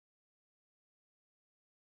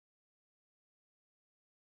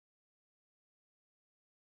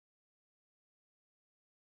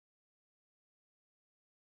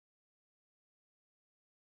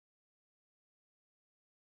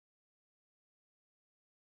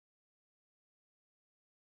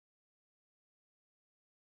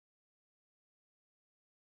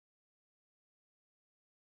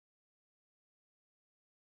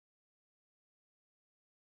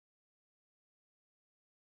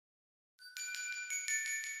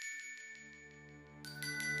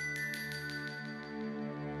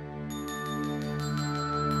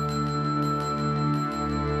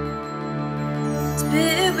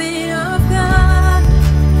Spirit of God,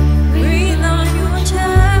 breathe on your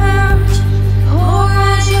church, pour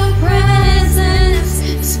out your presence,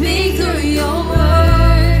 speak through your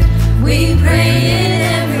word. We pray in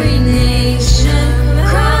every nation,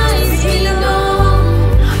 Christ be known,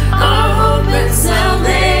 our hope and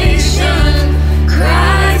salvation,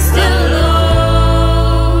 Christ alone.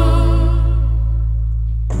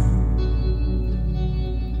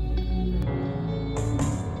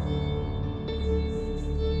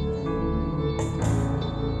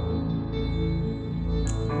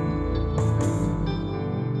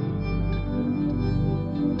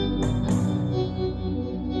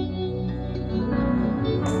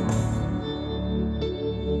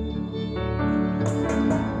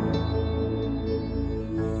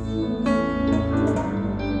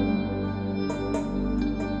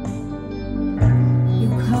 You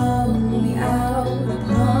call me out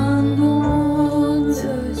upon the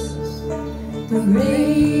waters, the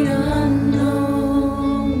great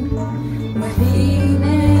unknown, where feet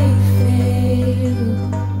may fail.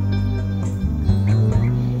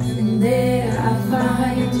 And there I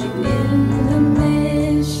find you in the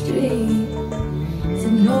mystery,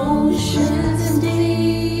 in oceans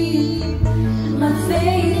deep, my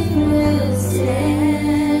faith will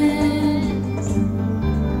stand.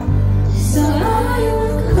 So I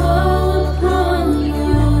will call upon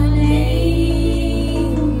your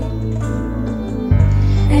name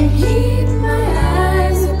and keep my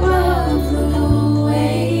eyes above the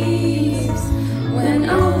waves. When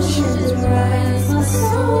oceans rise, my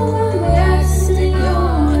soul will rest in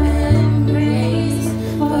your embrace.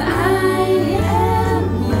 For I am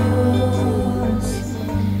yours,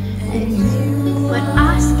 and you But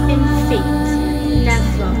ask in faith,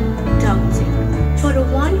 never doubting. For the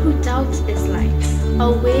one who doubts is like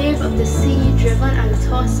a wave of the sea driven and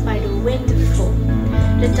tossed by the wind before.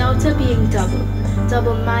 The doubter being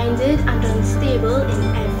double-minded and unstable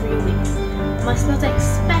in every way, must not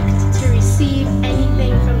expect to receive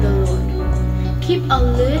anything from the Lord. Keep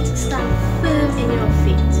alert, stand firm in your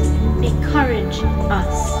faith. Encourage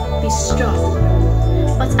us, be strong.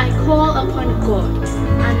 But I call upon God,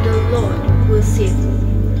 and the Lord will save me.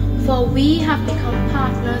 For we have become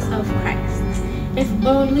partners of Christ, if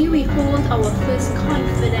only we hold our first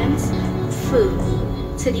confidence firm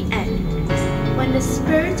to the end. When the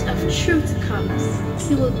Spirit of truth comes,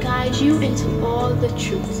 He will guide you into all the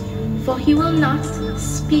truth. For He will not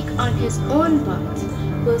speak on His own, but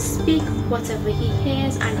will speak whatever He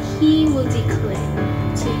hears, and He will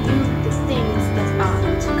declare to you the things that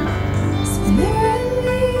are to come. Spirit,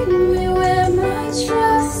 lead me where my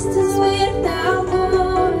trust is without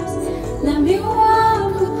borders. Let me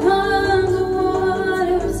walk upon the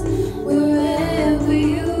waters, wherever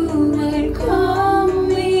you may call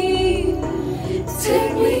me.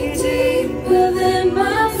 Take me deeper than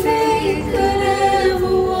my faith could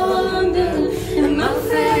ever wander, and my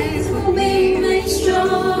faith will be made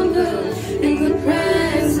stronger in the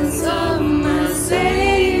presence of my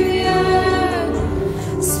Savior.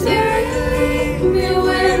 Spirit, lead me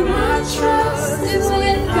where my trust is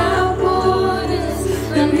without borders.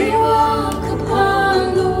 Let me walk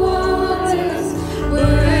upon the waters,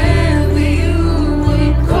 wherever you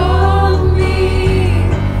would call me.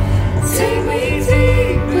 Take me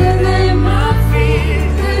deeper than my feet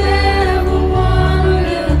could ever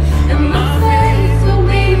wander, and my faith will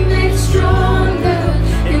be made stronger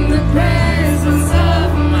in the presence of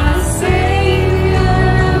my Savior.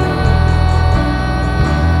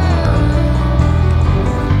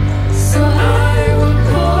 So I will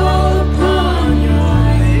call upon your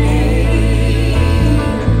name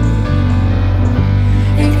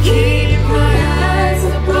and keep my eyes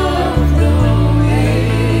above the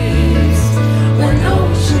waves. When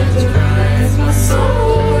oceans rise, my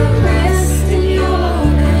soul will rest in your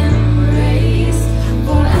embrace.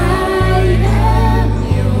 For I am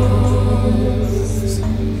yours,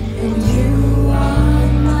 and you are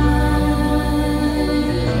mine.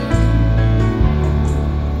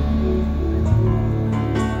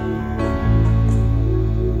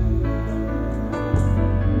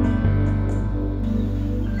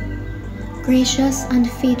 Gracious and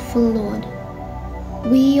faithful Lord,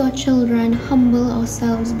 we, your children, humble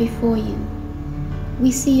ourselves before you.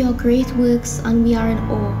 We see your great works and we are in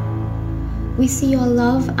awe. We see your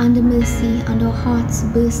love and mercy, and our hearts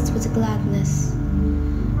burst with gladness.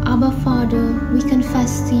 Abba, Father, we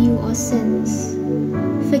confess to you our sins.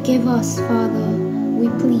 Forgive us, Father, we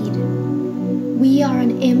plead. We are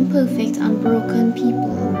an imperfect and broken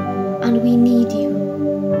people, and we need you.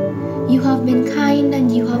 You have been kind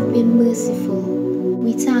and you have been merciful.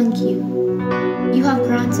 We thank you. You have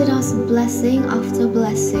granted us blessing after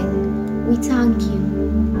blessing, We thank you.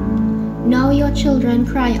 Now your children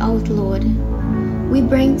cry out, Lord. We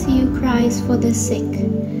bring to you cries for the sick,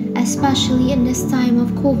 especially in this time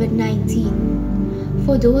of COVID-19.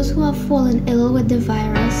 For those who have fallen ill with the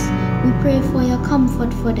virus, we pray for your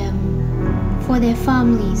comfort for them, for their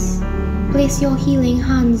families. Place your healing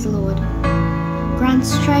hands, Lord. Grant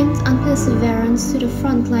strength and perseverance to the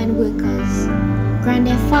frontline workers. Grant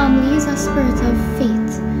their families a spirit of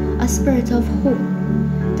faith, a spirit of hope,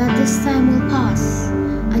 that this time will pass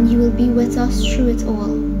and you will be with us through it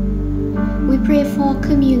all. We pray for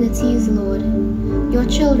communities, Lord, your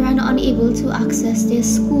children unable to access their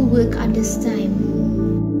schoolwork at this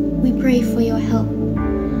time. We pray for your help.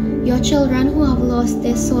 Your children who have lost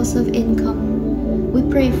their source of income, we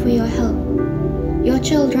pray for your help. Your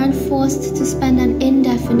children forced to spend an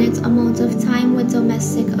indefinite amount of time with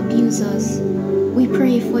domestic abusers, we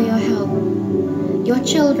pray for your help. Your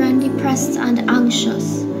children depressed and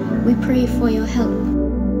anxious, we pray for your help.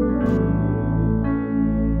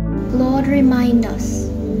 Lord, remind us,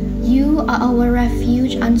 you are our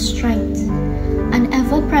refuge and strength, an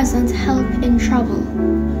ever-present help in trouble.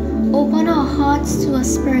 Open our hearts to a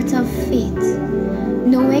spirit of faith,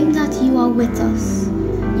 knowing that you are with us.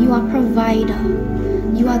 You are provider.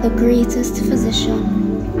 You are the greatest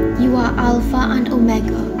physician. You are Alpha and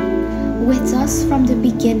Omega, with us from the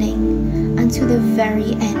beginning and to the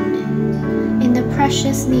very end. In the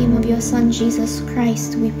precious name of your Son, Jesus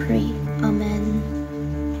Christ, we pray. Amen.